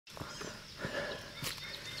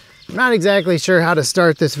I'm not exactly sure how to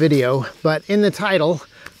start this video, but in the title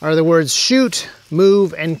are the words shoot,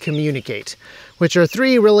 move, and communicate, which are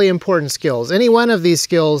three really important skills. Any one of these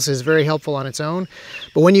skills is very helpful on its own,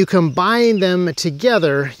 but when you combine them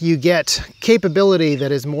together, you get capability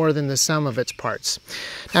that is more than the sum of its parts.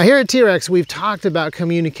 Now here at T.Rex, we've talked about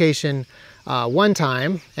communication one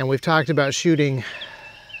time, and we've talked about shooting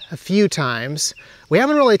a few times. We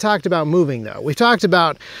haven't really talked about moving though. We've talked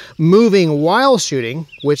about moving while shooting,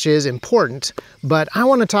 which is important, but I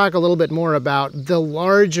want to talk a little bit more about the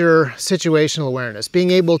larger situational awareness,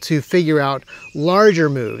 being able to figure out larger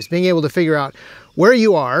moves, being able to figure out where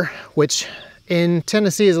you are, which in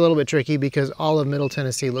Tennessee is a little bit tricky because all of Middle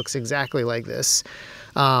Tennessee looks exactly like this.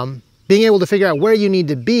 Being able to figure out where you need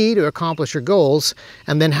to be to accomplish your goals,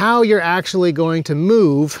 and then how you're actually going to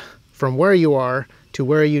move from where you are to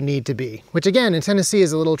where you need to be, which again in Tennessee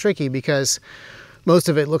is a little tricky because most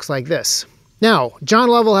of it looks like this. Now, John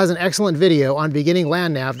Lovell has an excellent video on beginning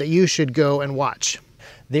LandNav that you should go and watch.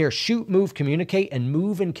 There, shoot, move, communicate, and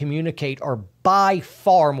move and communicate are by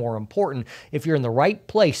far more important. If you're in the right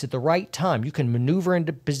place at the right time, you can maneuver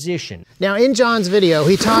into position. Now in John's video,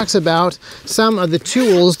 he talks about some of the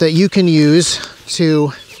tools that you can use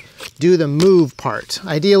to do the move part.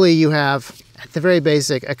 Ideally, you have, at the very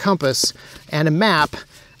basic, a compass and a map,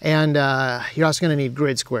 and you're also going to need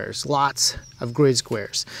grid squares, lots of grid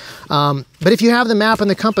squares. But if you have the map and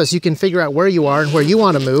the compass, you can figure out where you are and where you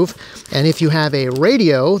want to move. And if you have a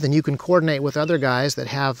radio, then you can coordinate with other guys that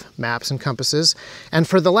have maps and compasses. And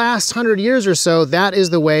for the last 100 years or so, that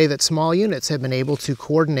is the way that small units have been able to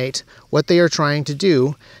coordinate what they are trying to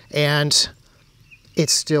do, and it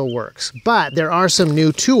still works. But there are some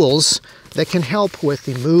new tools that can help with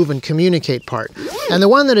the move and communicate part. And the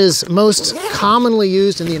one that is most commonly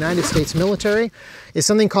used in the United States military is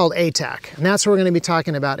something called ATAK. And that's what we're going to be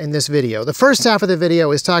talking about in this video. The first half of the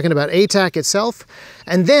video is talking about ATAK itself.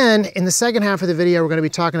 And then in the second half of the video, we're going to be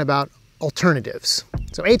talking about alternatives.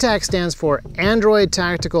 So ATAK stands for Android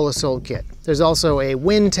Tactical Assault Kit. There's also a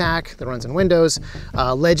WinTAK that runs in Windows.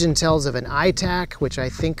 Legend tells of an ITAK, which I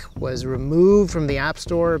think was removed from the App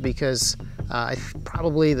Store because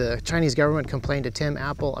probably the Chinese government complained to Tim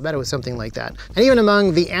Apple. I bet it was something like that. And even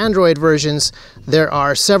among the Android versions, there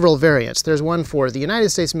are several variants. There's one for the United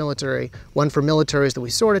States military, one for militaries that we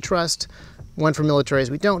sort of trust, one for militaries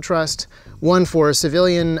we don't trust, one for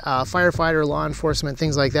civilian, firefighter, law enforcement,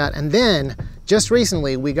 things like that. And then, just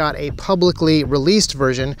recently, we got a publicly released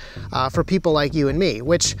version for people like you and me,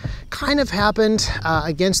 which kind of happened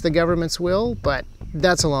against the government's will, but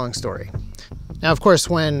that's a long story. Now, of course,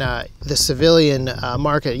 when the civilian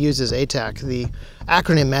market uses ATAK, the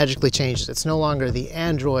acronym magically changes. It's no longer the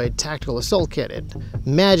Android Tactical Assault Kit. It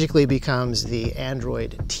magically becomes the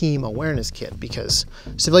Android Team Awareness Kit because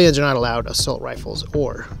civilians are not allowed assault rifles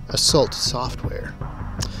or assault software.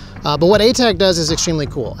 But what ATAK does is extremely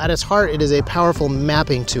cool. At its heart, it is a powerful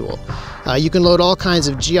mapping tool. You can load all kinds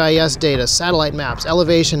of GIS data, satellite maps,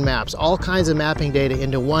 elevation maps, all kinds of mapping data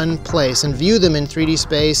into one place and view them in 3D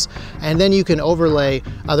space, and then you can overlay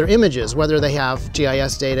other images, whether they have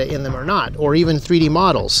GIS data in them or not, or even 3D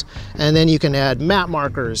models. And then you can add map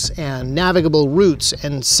markers and navigable routes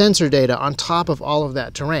and sensor data on top of all of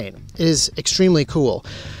that terrain. It is extremely cool.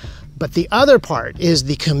 But the other part is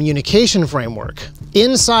the communication framework.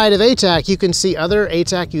 Inside of ATAK, you can see other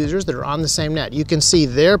ATAK users that are on the same net. You can see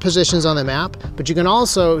their positions on the map, but you can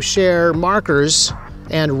also share markers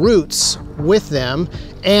and routes with them,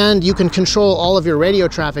 and you can control all of your radio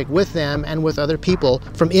traffic with them and with other people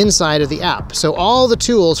from inside of the app. So all the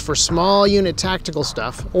tools for small unit tactical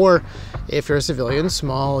stuff, or if you're a civilian,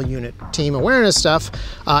 small unit team awareness stuff,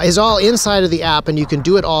 is all inside of the app, and you can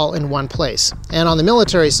do it all in one place. And on the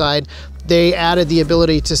military side, they added the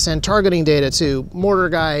ability to send targeting data to mortar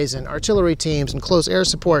guys and artillery teams and close air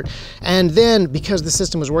support. And then, because the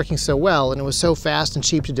system was working so well and it was so fast and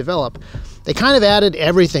cheap to develop, they kind of added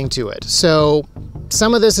everything to it. So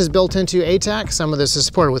some of this is built into ATAK, some of this is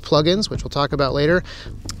supported with plugins, which we'll talk about later.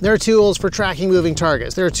 There are tools for tracking moving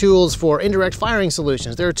targets. There are tools for indirect firing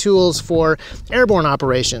solutions. There are tools for airborne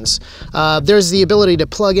operations. There's the ability to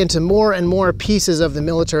plug into more and more pieces of the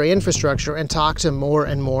military infrastructure and talk to more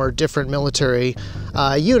and more different military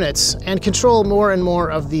units and control more and more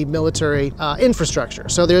of the military infrastructure.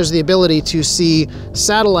 So there's the ability to see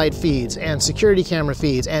satellite feeds and security camera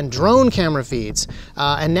feeds and drone camera feeds.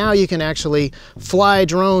 And now you can actually fly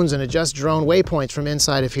drones and adjust drone waypoints from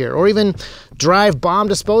inside of here, or even drive bomb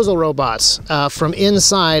disposal robots from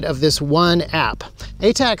inside of this one app.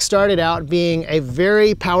 ATAK started out being a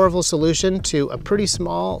very powerful solution to a pretty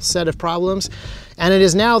small set of problems, and it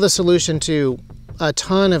is now the solution to a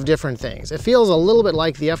ton of different things. It feels a little bit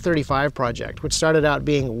like the F-35 project, which started out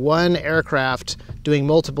being one aircraft doing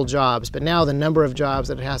multiple jobs, but now the number of jobs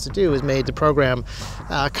that it has to do is made the program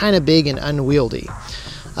kind of big and unwieldy.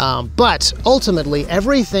 But ultimately,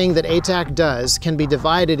 everything that ATAK does can be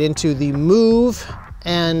divided into the move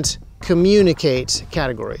and communicate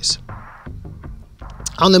categories.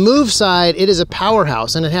 On the move side, it is a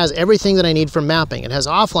powerhouse, and it has everything that I need for mapping. It has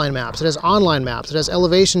offline maps, it has online maps, it has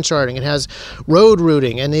elevation charting, it has road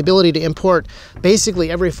routing, and the ability to import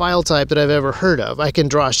basically every file type that I've ever heard of. I can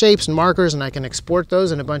draw shapes and markers, and I can export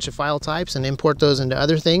those in a bunch of file types and import those into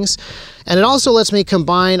other things. And it also lets me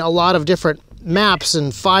combine a lot of different maps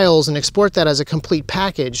and files and export that as a complete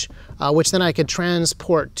package, which then I could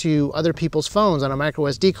transport to other people's phones on a micro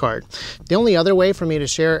SD card. The only other way for me to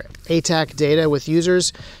share ATAK data with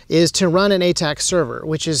users is to run an ATAK server,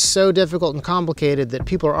 which is so difficult and complicated that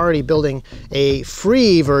people are already building a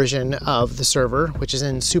free version of the server, which is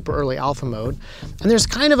in super early alpha mode. And there's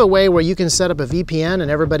kind of a way where you can set up a VPN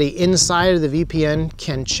and everybody inside of the VPN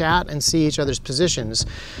can chat and see each other's positions.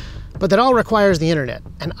 But that all requires the internet,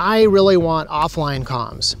 and I really want offline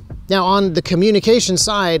comms. Now, on the communication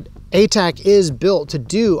side, ATAK is built to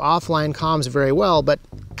do offline comms very well, but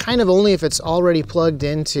kind of only if it's already plugged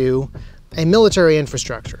into a military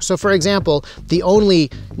infrastructure. So for example, the only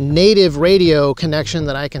native radio connection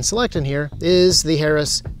that I can select in here is the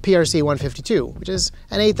Harris PRC 152, which is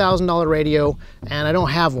an $8,000 radio, and I don't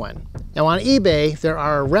have one. Now on eBay, there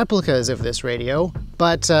are replicas of this radio,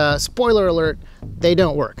 but spoiler alert, they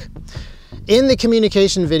don't work. In the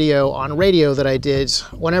communication video on radio that I did,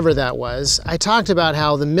 whenever that was, I talked about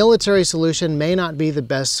how the military solution may not be the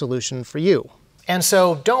best solution for you. And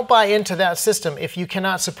so don't buy into that system if you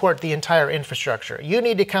cannot support the entire infrastructure. You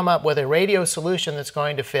need to come up with a radio solution that's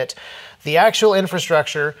going to fit the actual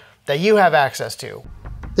infrastructure that you have access to.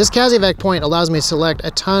 This CIVTAK point allows me to select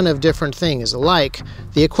a ton of different things, like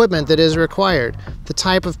the equipment that is required, the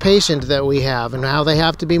type of patient that we have and how they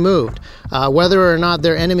have to be moved, whether or not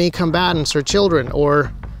they're enemy combatants or children,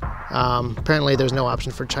 or apparently there's no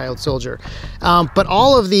option for child soldier. But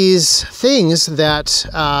all of these things that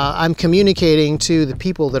I'm communicating to the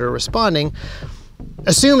people that are responding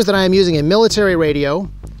assumes that I am using a military radio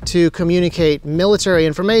to communicate military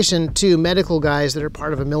information to medical guys that are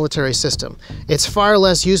part of a military system. It's far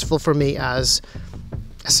less useful for me as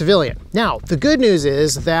a civilian. Now, the good news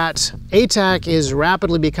is that ATAK is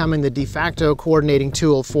rapidly becoming the de facto coordinating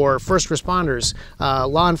tool for first responders,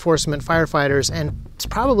 law enforcement, firefighters, and it's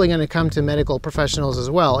probably going to come to medical professionals as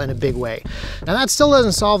well in a big way. Now that still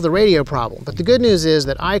doesn't solve the radio problem, but the good news is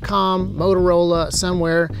that ICOM, Motorola,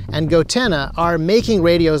 Somewhere, and Gotenna are making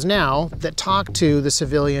radios now that talk to the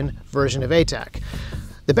civilian version of ATAK.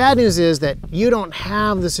 The bad news is that you don't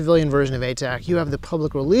have the civilian version of ATAK, you have the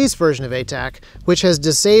public release version of ATAK, which has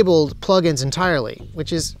disabled plugins entirely,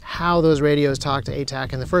 which is how those radios talk to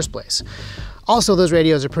ATAK in the first place. Also, those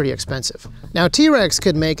radios are pretty expensive. Now, T.Rex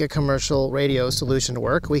could make a commercial radio solution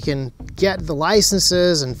work. We can get the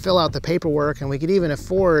licenses and fill out the paperwork, and we could even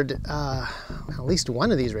afford at least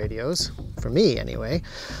one of these radios, for me anyway.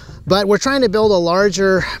 But we're trying to build a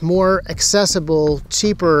larger, more accessible,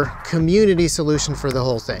 cheaper community solution for the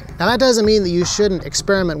whole thing. Now that doesn't mean that you shouldn't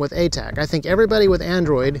experiment with ATAK. I think everybody with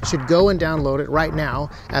Android should go and download it right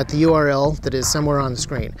now at the URL that is somewhere on the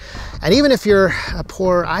screen. And even if you're a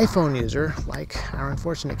poor iPhone user, like our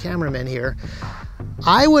unfortunate cameraman here,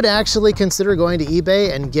 I would actually consider going to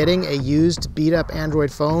eBay and getting a used beat-up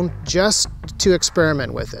Android phone just to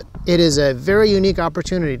experiment with it. It is a very unique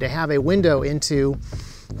opportunity to have a window into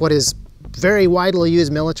what is very widely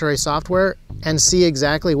used military software and see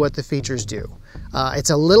exactly what the features do. It's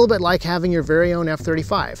a little bit like having your very own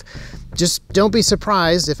F-35. Just don't be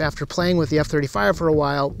surprised if after playing with the F-35 for a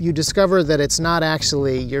while, you discover that it's not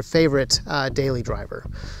actually your favorite daily driver.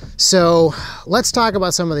 So let's talk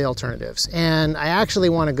about some of the alternatives. And I actually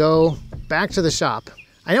want to go back to the shop.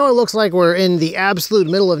 I know it looks like we're in the absolute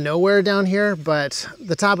middle of nowhere down here, but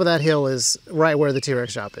the top of that hill is right where the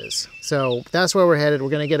T.Rex shop is. So that's where we're headed.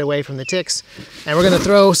 We're going to get away from the ticks, and we're going to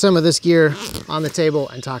throw some of this gear on the table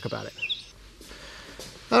and talk about it.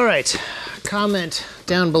 All right, comment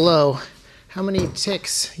down below how many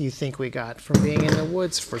ticks you think we got from being in the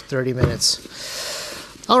woods for 30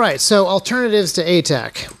 minutes. All right, so alternatives to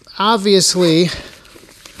ATAK. Obviously,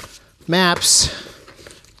 maps,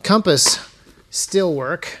 compass still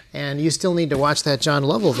work, and you still need to watch that John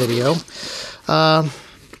Lovell video.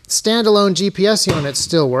 Standalone GPS units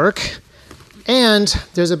still work, and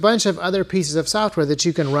there's a bunch of other pieces of software that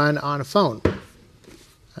you can run on a phone.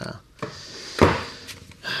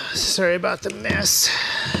 Sorry about the mess.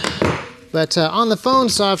 But on the phone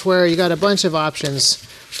software, you got a bunch of options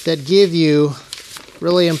that give you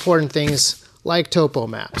really important things like topo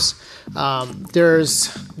maps. There's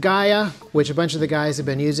Gaia, which a bunch of the guys have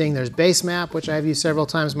been using. There's Basemap, which I've used several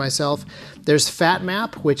times myself. There's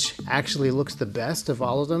FatMap, which actually looks the best of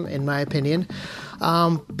all of them, in my opinion.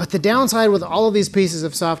 But the downside with all of these pieces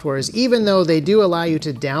of software is even though they do allow you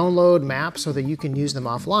to download maps so that you can use them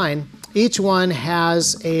offline, each one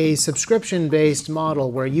has a subscription-based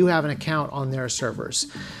model where you have an account on their servers.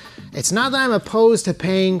 It's not that I'm opposed to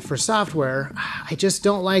paying for software, I just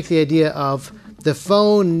don't like the idea of the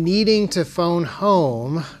phone needing to phone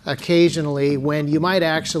home occasionally when you might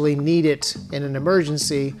actually need it in an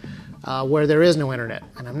emergency where there is no internet.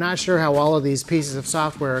 And I'm not sure how all of these pieces of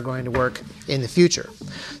software are going to work in the future.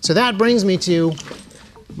 So that brings me to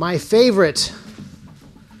my favorite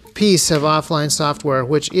piece of offline software,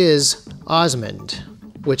 which is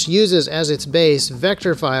OsmAnd, which uses as its base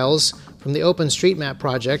vector files from the OpenStreetMap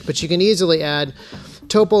project, but you can easily add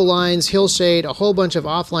topo lines, hillshade, a whole bunch of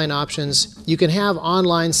offline options. You can have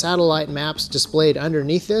online satellite maps displayed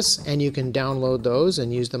underneath this, and you can download those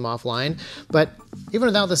and use them offline. But even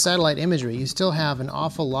without the satellite imagery, you still have an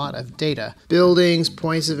awful lot of data. Buildings,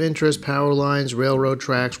 points of interest, power lines, railroad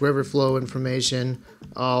tracks, river flow information,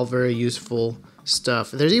 all very useful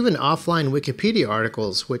stuff. There's even offline Wikipedia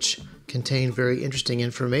articles which contain very interesting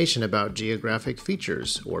information about geographic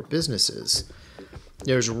features or businesses.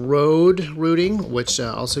 There's road routing, which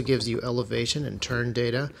also gives you elevation and turn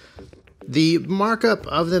data. The markup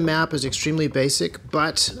of the map is extremely basic,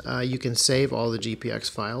 but you can save all the GPX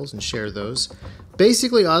files and share those.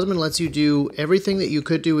 Basically, OsmAnd lets you do everything that you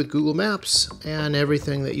could do with Google Maps and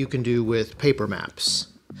everything that you can do with paper maps.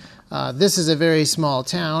 This is a very small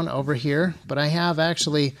town over here, but I have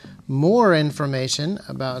actually more information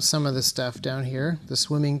about some of the stuff down here. The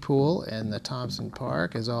swimming pool and the Thompson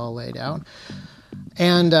Park is all laid out.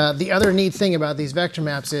 And the other neat thing about these vector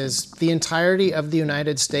maps is the entirety of the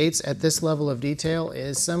United States at this level of detail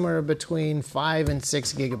is somewhere between 5 and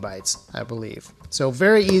 6 gigabytes, I believe. So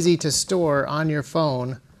very easy to store on your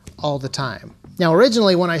phone all the time. Now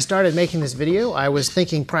originally when I started making this video, I was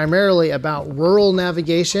thinking primarily about rural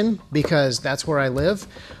navigation because that's where I live.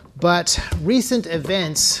 But recent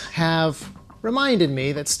events have reminded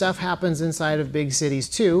me that stuff happens inside of big cities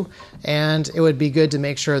too, and it would be good to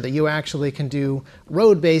make sure that you actually can do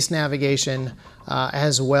road-based navigation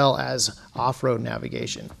as well as off-road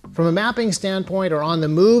navigation. From a mapping standpoint or on the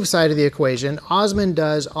move side of the equation, OsmAnd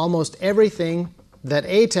does almost everything that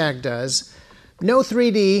ATAK does. No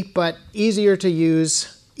 3D, but easier to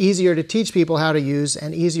use, easier to teach people how to use,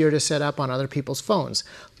 and easier to set up on other people's phones.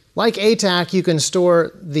 Like ATAK, you can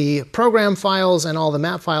store the program files and all the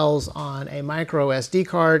map files on a micro SD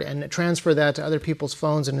card and transfer that to other people's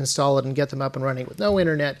phones and install it and get them up and running with no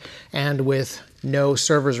internet and with no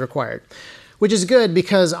servers required. Which is good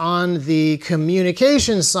because on the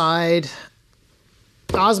communication side,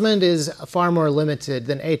 OsmAnd is far more limited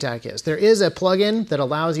than ATAK is. There is a plugin that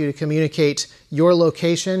allows you to communicate your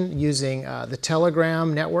location using the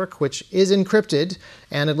Telegram network, which is encrypted,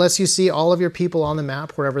 and it lets you see all of your people on the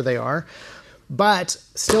map wherever they are, but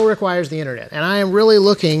still requires the internet. And I am really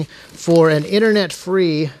looking for an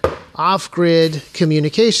internet-free, off-grid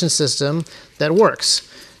communication system that works.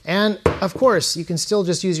 And of course, you can still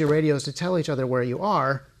just use your radios to tell each other where you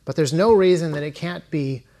are, but there's no reason that it can't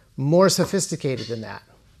be more sophisticated than that.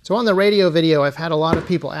 So on the radio video, I've had a lot of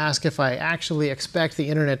people ask if I actually expect the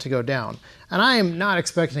internet to go down. And I am not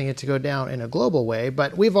expecting it to go down in a global way,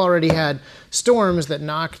 but we've already had storms that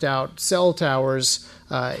knocked out cell towers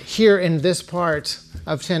here in this part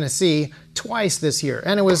of Tennessee twice this year.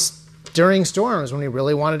 And it was during storms when we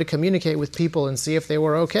really wanted to communicate with people and see if they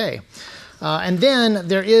were okay. And then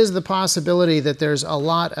there is the possibility that there's a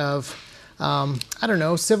lot of I don't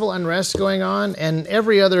know, civil unrest going on, and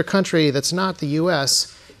every other country that's not the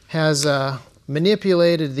US has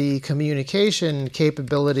manipulated the communication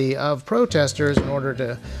capability of protesters in order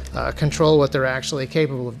to control what they're actually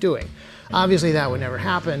capable of doing. Obviously that would never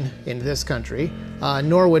happen in this country,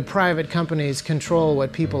 nor would private companies control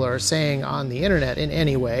what people are saying on the internet in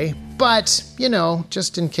any way, but, you know,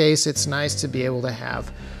 just in case, it's nice to be able to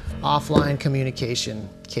have offline communication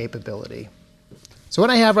capability. So what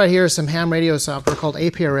I have right here is some ham radio software called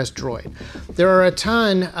APRS Droid. There are a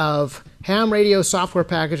ton of ham radio software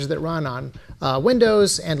packages that run on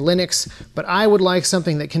Windows and Linux, but I would like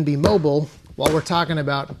something that can be mobile while we're talking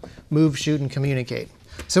about move, shoot, and communicate.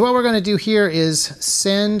 So what we're going to do here is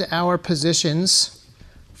send our positions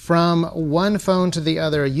from one phone to the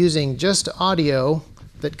other using just audio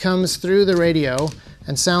that comes through the radio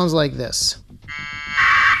and sounds like this.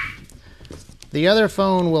 The other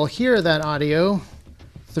phone will hear that audio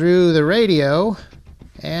through the radio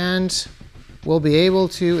and will be able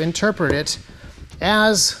to interpret it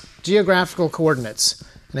as geographical coordinates.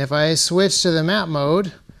 And if I switch to the map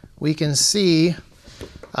mode, we can see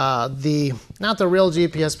not the real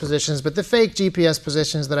GPS positions, but the fake GPS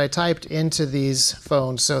positions that I typed into these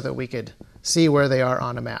phones so that we could see where they are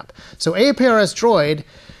on a map. So APRS Droid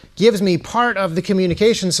gives me part of the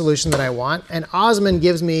communication solution that I want, and OsmAnd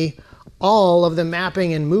gives me all of the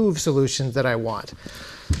mapping and move solutions that I want.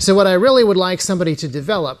 So what I really would like somebody to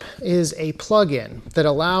develop is a plugin that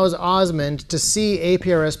allows OsmAnd to see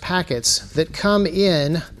APRS packets that come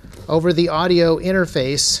in over the audio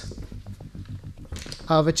interface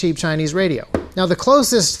of a cheap Chinese radio. Now the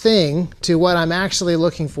closest thing to what I'm actually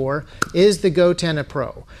looking for is the Go 10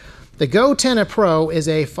 Pro. The Go 10 Pro is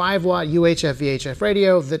a 5-watt UHF VHF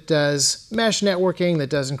radio that does mesh networking,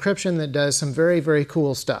 that does encryption, that does some very, very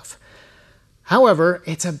cool stuff. However,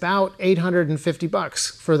 it's about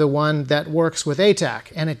 $850 for the one that works with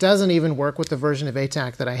ATAK, and it doesn't even work with the version of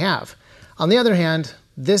ATAK that I have. On the other hand,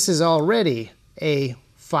 this is already a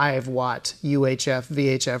 5-watt UHF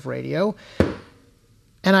VHF radio,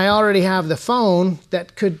 and I already have the phone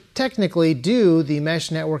that could technically do the mesh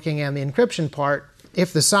networking and the encryption part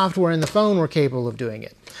if the software in the phone were capable of doing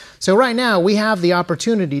it. So right now we have the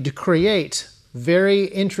opportunity to create very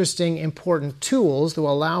interesting, important tools that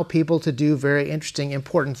will allow people to do very interesting,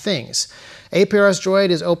 important things. APRS Droid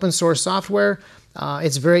is open source software.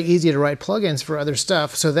 It's very easy to write plugins for other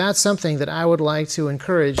stuff, so that's something that I would like to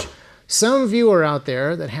encourage some viewer out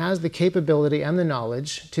there that has the capability and the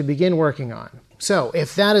knowledge to begin working on. So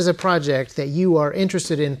if that is a project that you are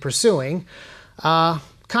interested in pursuing,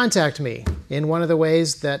 contact me in one of the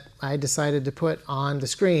ways that I decided to put on the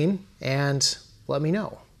screen and let me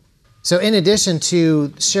know. So in addition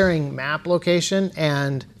to sharing map location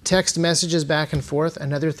and text messages back and forth,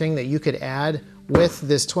 another thing that you could add with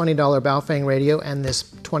this $20 Baofeng radio and this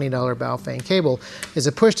 $20 Baofeng cable is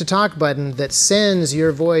a push-to-talk button that sends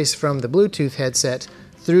your voice from the Bluetooth headset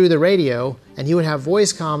through the radio, and you would have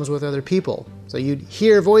voice comms with other people. So you'd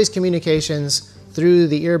hear voice communications through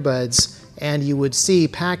the earbuds, and you would see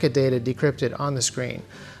packet data decrypted on the screen.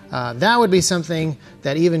 That would be something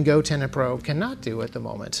that even Go 10 Pro cannot do at the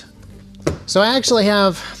moment. So I actually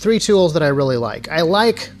have 3 tools that I really like. I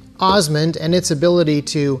like OsmAnd and its ability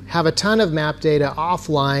to have a ton of map data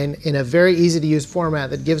offline in a very easy to use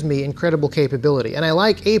format that gives me incredible capability. And I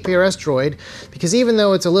like APRS Droid because even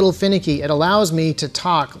though it's a little finicky, it allows me to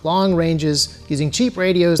talk long ranges using cheap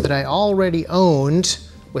radios that I already owned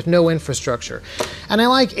with no infrastructure. And I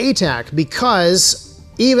like ATAK because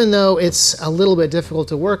even though it's a little bit difficult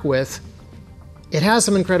to work with, it has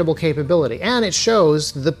some incredible capability, and it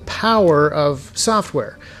shows the power of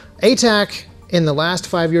software. ATAK, in the last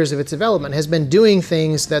 5 years of its development, has been doing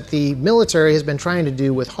things that the military has been trying to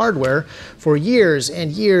do with hardware for years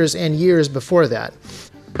and years and years before that.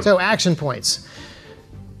 So action points.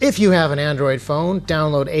 If you have an Android phone,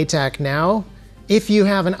 download ATAK now. If you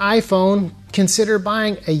have an iPhone, consider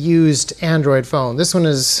buying a used Android phone. This one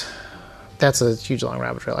is, that's a huge long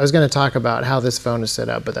rabbit trail. I was going to talk about how this phone is set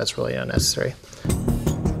up, but that's really unnecessary.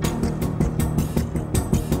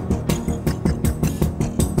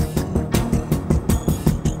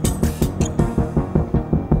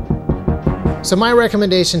 So my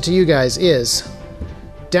recommendation to you guys is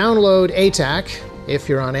download ATAK if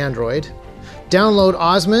you're on Android, download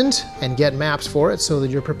OsmAnd and get maps for it so that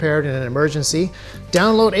you're prepared in an emergency,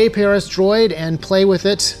 download APRS Droid and play with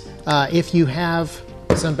it if you have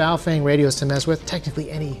some Baofeng radios to mess with. Technically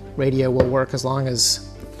any radio will work as long as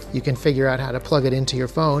you can figure out how to plug it into your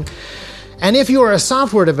phone. And if you are a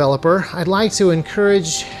software developer, I'd like to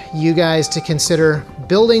encourage you guys to consider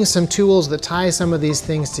building some tools that tie some of these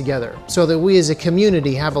things together so that we as a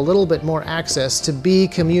community have a little bit more access to be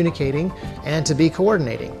communicating and to be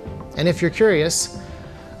coordinating. And if you're curious,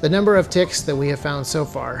 the number of ticks that we have found so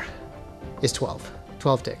far is 12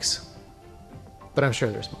 ticks. But I'm sure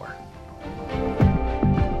there's more.